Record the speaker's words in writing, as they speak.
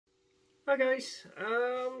Hi guys,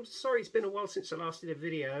 sorry it's been a while since I last did a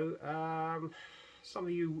video. Some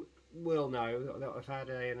of you will know that I've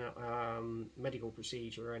had a medical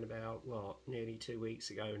procedure around about, nearly 2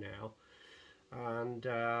 weeks ago now. And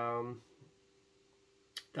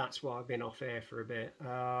that's why I've been off air for a bit.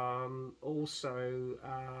 I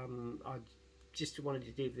just wanted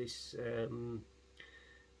to do this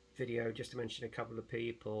video just to mention a couple of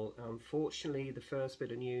people. Unfortunately, the first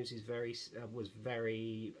bit of news is was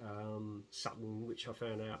very sudden, which I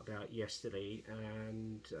found out about yesterday,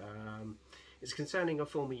 and it's concerning a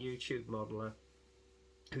former YouTube modeler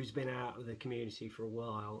who's been out of the community for a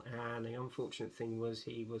while. And the unfortunate thing was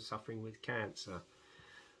he was suffering with cancer,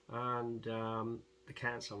 and the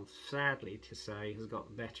cancer, sadly to say, has got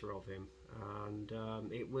the better of him. And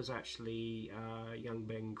it was actually young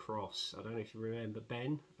Ben Cross. I don't know if you remember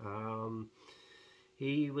Ben.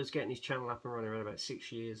 He was getting his channel up and running around about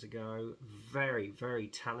 6 years ago. Very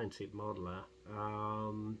talented modeler,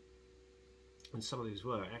 and some of his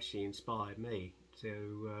work actually inspired me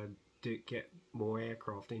to get more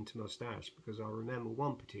aircraft into my stash, because I remember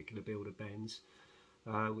one particular build of Ben's,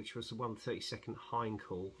 which was the 132nd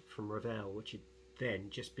Heinkel from Revell, which had then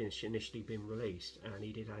just initially been released, and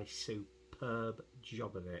he did a superb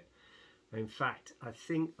job of it. In fact, I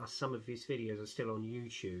think some of his videos are still on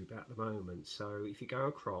YouTube at the moment, so if you go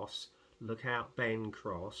across, look out Ben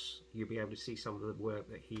Cross, you'll be able to see some of the work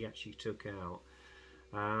that he actually took out.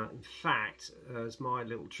 In fact, as my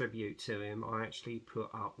little tribute to him, I actually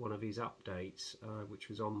put up one of his updates, which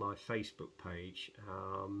was on my Facebook page.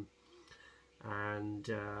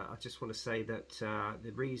 I just want to say that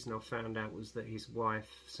the reason I found out was that his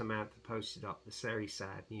wife Samantha posted up the very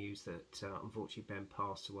sad news that unfortunately Ben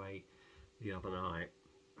passed away the other night,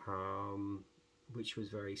 which was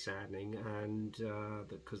very saddening, and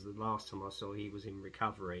because the last time I saw he was in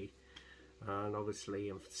recovery, and obviously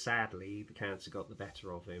and sadly the cancer got the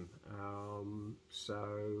better of him.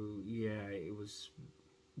 So yeah, it was,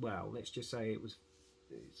 well, let's just say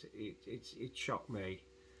it shocked me.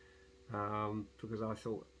 Because I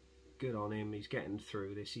thought, good on him, he's getting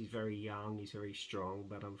through this, he's very young, he's very strong,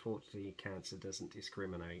 but unfortunately cancer doesn't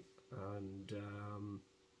discriminate, and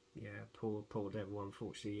yeah, poor devil,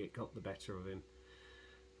 unfortunately it got the better of him.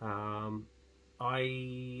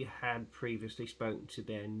 I had previously spoken to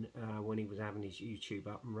Ben when he was having his YouTube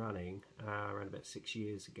up and running around about 6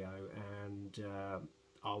 years ago, and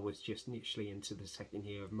I was just literally into the second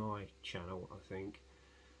year of my channel, I think.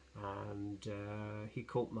 And he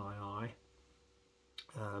caught my eye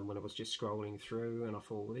when I was just scrolling through, and I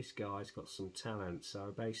thought, well, this guy's got some talent.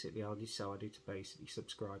 So basically I decided to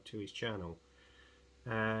subscribe to his channel,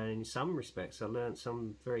 and in some respects I learned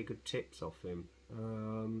some very good tips off him.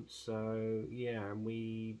 So yeah, and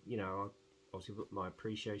we, I obviously put my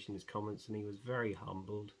appreciation in his comments, and he was very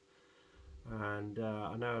humbled. And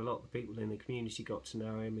I know a lot of the people in the community got to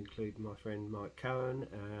know him, including my friend Mike Cohen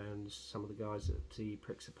and some of the guys at the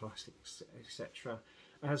Pricks of Plastics, etc.,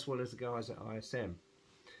 as well as the guys at ISM.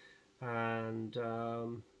 And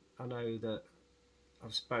I know that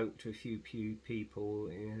I've spoke to a few people,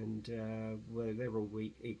 and they're all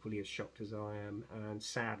equally as shocked as I am, and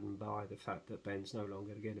saddened by the fact that Ben's no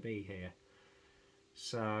longer going to be here.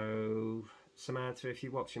 So Samantha, if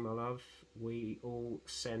you're watching, my love, we all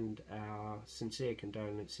send our sincere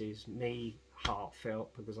condolences. Me,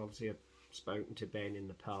 heartfelt, because obviously I've spoken to Ben in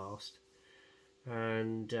the past,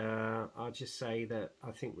 and I'll just say that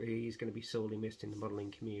I think he's going to be sorely missed in the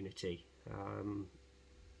modelling community.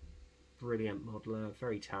 Brilliant modeler,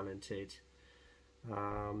 very talented,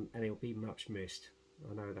 and he'll be much missed,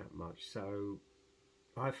 I know that much. So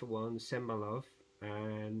I, for one, send my love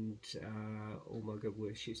and all my good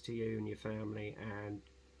wishes to you and your family, and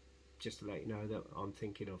just to let you know that I'm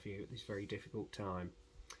thinking of you at this very difficult time.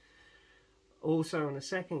 Also, on the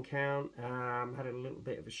second count, had a little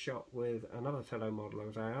bit of a shock with another fellow modeler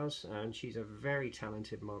of ours, and she's a very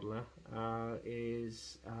talented modeler,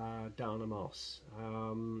 is Dana Moss.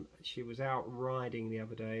 She was out riding the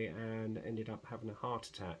other day and ended up having a heart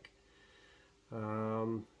attack.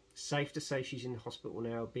 Safe to say she's in hospital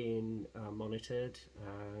now, being monitored,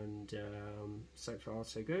 and so far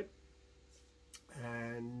so good.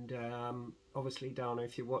 And obviously, Dana,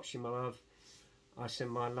 if you're watching, my love, I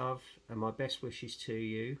send my love and my best wishes to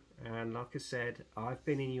you. And like I said, I've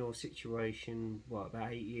been in your situation,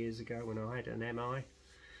 about 8 years ago when I had an MI.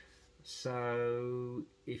 So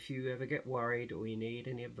if you ever get worried or you need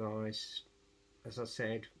any advice, as I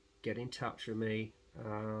said, get in touch with me.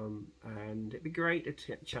 And it'd be great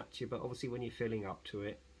to chat to you, but obviously when you're feeling up to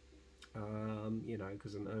it,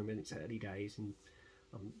 because at the moment it's early days, and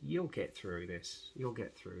you'll get through this. You'll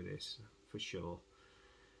get through this for sure.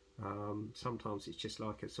 Sometimes it's just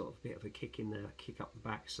like a sort of bit of a kick up the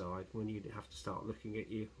backside when you have to start looking at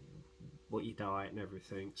what you diet and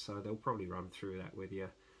everything. So they'll probably run through that with you.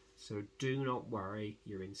 So do not worry,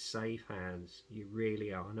 you're in safe hands. You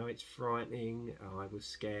really are. I know it's frightening. I was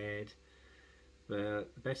scared.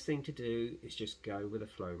 But the best thing to do is just go with the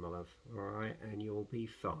flow, my love. Alright? And you'll be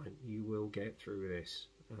fine. You will get through this.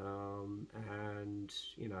 And,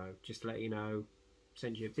 you know, just to let you know,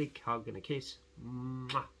 send you a big hug and a kiss.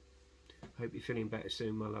 Mwah. Hope you're feeling better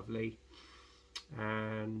soon, my lovely.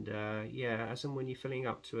 And, yeah, as and when you're feeling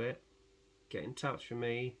up to it, get in touch with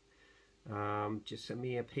me. Just send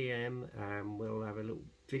me a PM and we'll have a little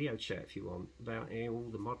video chat if you want about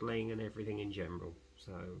all the modelling and everything in general.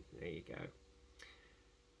 So there you go.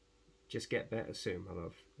 Just get better soon, my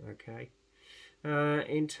love. Okay.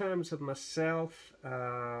 In terms of myself,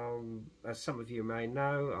 as some of you may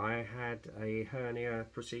know, I had a hernia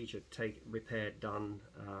procedure done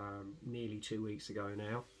nearly 2 weeks ago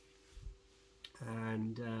now,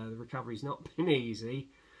 and the recovery's not been easy.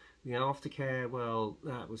 The aftercare, well,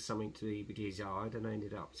 that was something to be desired, and I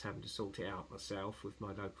ended up having to sort it out myself with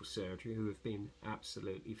my local surgery, who have been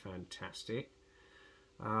absolutely fantastic.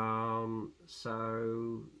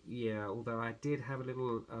 So yeah, although I did have a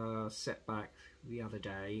little setback the other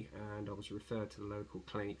day, and I was referred to the local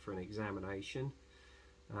clinic for an examination.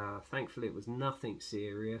 Thankfully it was nothing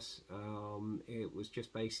serious. It was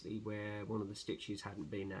just basically where one of the stitches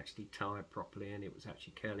hadn't been actually tied properly, and it was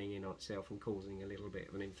actually curling in on itself and causing a little bit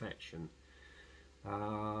of an infection.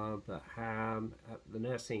 But the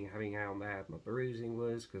nurse seeing having how bad my bruising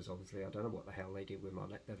was, because obviously I don't know what the hell they did with my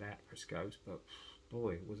laparoscopes, but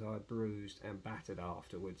boy was I bruised and battered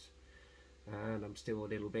afterwards, and I'm still a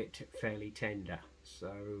little bit fairly tender.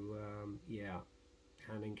 So yeah,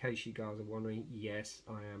 and in case you guys are wondering, yes,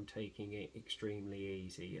 I am taking it extremely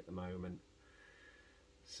easy at the moment.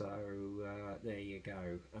 So there you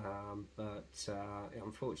go. But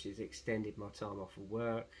unfortunately it's extended my time off of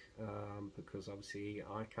work, because obviously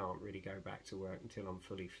I can't really go back to work until I'm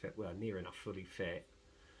fully fit, well, near enough fully fit.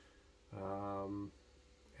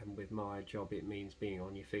 And with my job it means being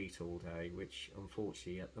on your feet all day, which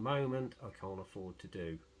unfortunately at the moment I can't afford to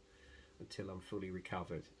do until I'm fully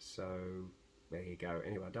recovered. So there you go.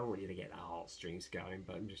 Anyway, I don't want you to get the heartstrings going,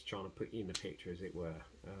 but I'm just trying to put you in the picture, as it were.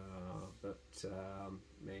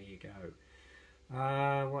 There you go.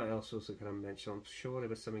 What else was I going to mention? I'm sure there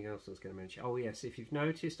was something else I was going to mention. Oh yes, if you've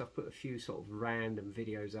noticed, I've put a few sort of random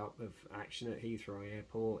videos up of action at Heathrow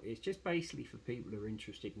Airport. It's just basically for people who are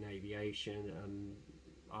interested in aviation, and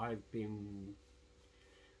I've been,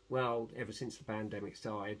 well, ever since the pandemic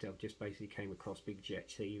started, I've just basically came across Big Jet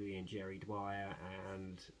TV and Jerry Dwyer,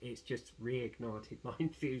 and it's just reignited my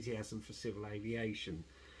enthusiasm for civil aviation.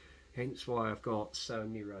 Hence why I've got so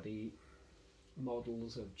many ruddy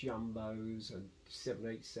models of jumbos and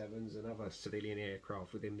 787s and other civilian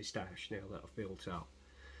aircraft within my stash now that I've built up.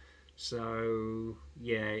 So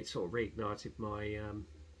yeah, it sort of reignited my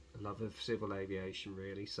love of civil aviation,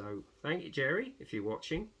 really. So thank you, Jerry, if you're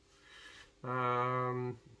watching.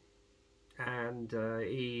 And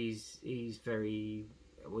he's very,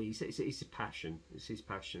 well, it's a passion. It's his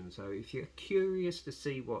passion. So if you're curious to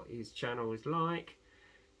see what his channel is like,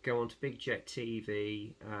 go on to Big Jet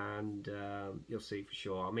TV and you'll see for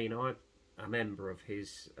sure. I mean, I'm a member of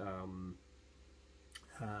his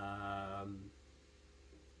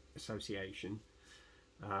association,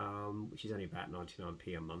 which is only about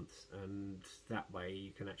 99p a month, and that way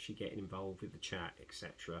you can actually get involved with the chat,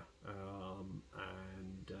 etc.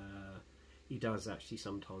 And he does actually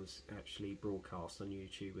sometimes broadcast on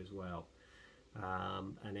YouTube as well.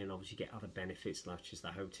 And then obviously get other benefits, such as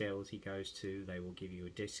the hotels he goes to, they will give you a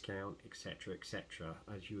discount, etc, etc,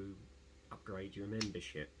 as you upgrade your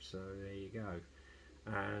membership. So there you go.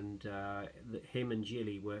 And him and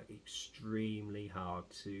Jilly work extremely hard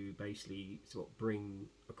to basically sort of bring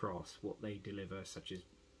across what they deliver, such as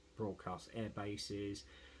broadcast air bases.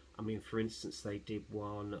 I mean, for instance, they did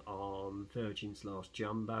one on Virgin's last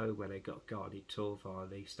jumbo, where they got a guided tour via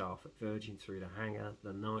the staff at Virgin through the hangar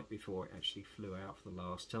the night before it actually flew out for the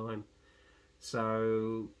last time.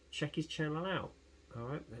 So check his channel out.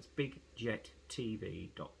 Alright, that's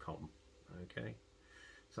bigjettv.com. Okay,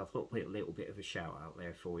 so I thought I'd put a little bit of a shout out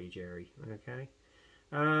there for you, Jerry. Okay,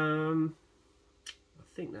 I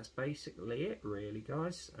think that's basically it, really,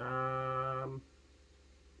 guys.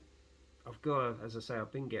 I've got, as I say,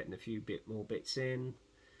 I've been getting a few more bits in.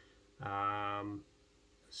 As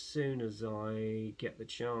soon as I get the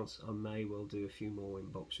chance, I may well do a few more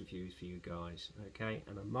inbox reviews for you guys. Okay,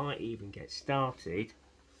 and I might even get started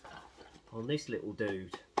on this little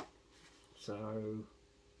dude. So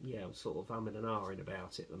yeah, I'm sort of umming and ahhing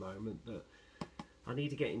about it at the moment, but I need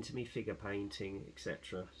to get into me figure painting,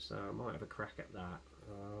 etc. So I might have a crack at that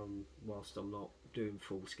whilst I'm not doing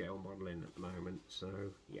full-scale modelling at the moment. So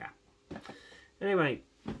yeah. Anyway,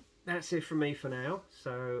 that's it from me for now.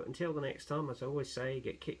 So until the next time, as I always say,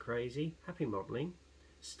 get kit crazy, happy modelling,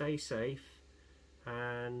 stay safe,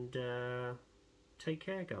 and take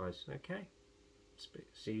care, guys. Okay.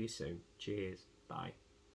 See you soon. Cheers. Bye.